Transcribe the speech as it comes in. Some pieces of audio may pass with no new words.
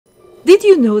Did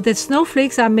you know that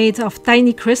snowflakes are made of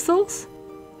tiny crystals?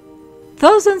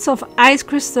 Thousands of ice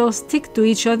crystals stick to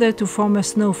each other to form a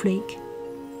snowflake.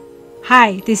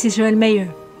 Hi, this is Joël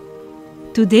Meyer.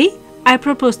 Today, I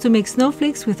propose to make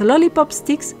snowflakes with lollipop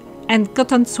sticks and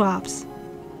cotton swabs.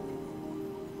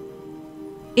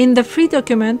 In the free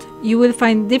document, you will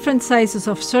find different sizes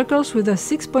of circles with the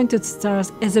 6-pointed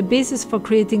stars as a basis for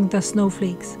creating the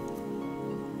snowflakes.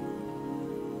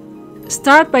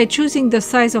 Start by choosing the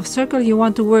size of circle you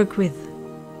want to work with.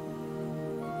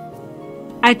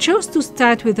 I chose to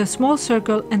start with a small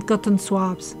circle and cotton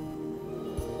swabs.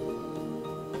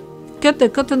 Cut the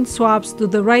cotton swabs to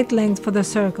the right length for the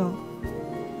circle.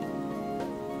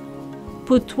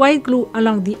 Put white glue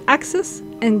along the axis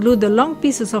and glue the long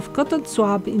pieces of cotton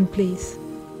swab in place.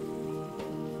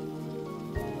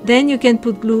 Then you can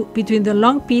put glue between the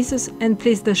long pieces and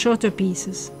place the shorter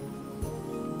pieces.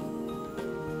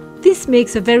 This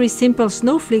makes a very simple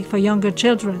snowflake for younger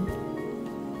children.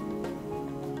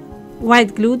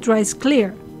 White glue dries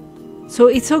clear, so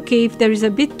it's okay if there is a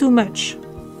bit too much.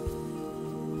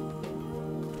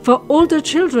 For older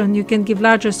children, you can give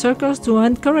larger circles to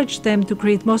encourage them to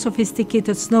create more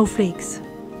sophisticated snowflakes.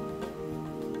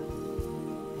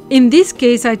 In this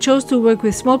case, I chose to work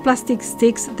with small plastic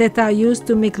sticks that are used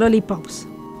to make lollipops.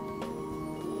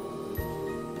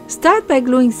 Start by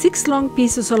gluing 6 long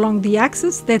pieces along the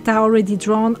axis that are already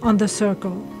drawn on the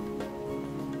circle.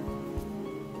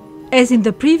 As in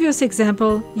the previous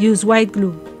example, use white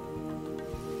glue.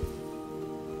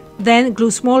 Then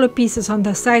glue smaller pieces on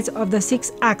the sides of the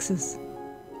 6 axes.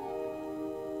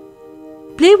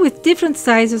 Play with different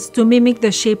sizes to mimic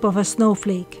the shape of a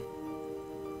snowflake.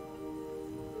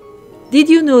 Did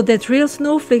you know that real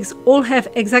snowflakes all have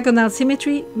hexagonal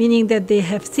symmetry, meaning that they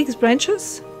have 6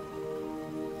 branches?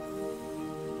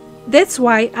 That's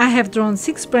why I have drawn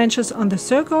 6 branches on the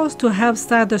circles to help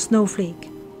start the snowflake.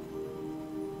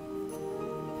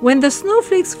 When the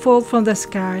snowflakes fall from the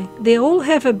sky, they all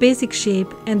have a basic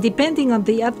shape, and depending on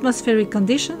the atmospheric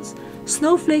conditions,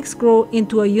 snowflakes grow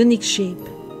into a unique shape.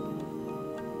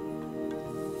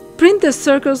 Print the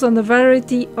circles on a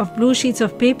variety of blue sheets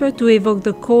of paper to evoke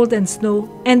the cold and snow,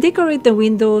 and decorate the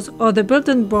windows or the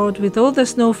bulletin board with all the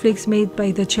snowflakes made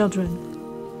by the children.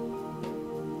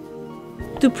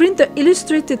 To print the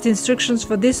illustrated instructions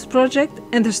for this project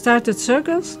and the started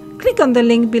circles, click on the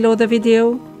link below the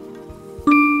video.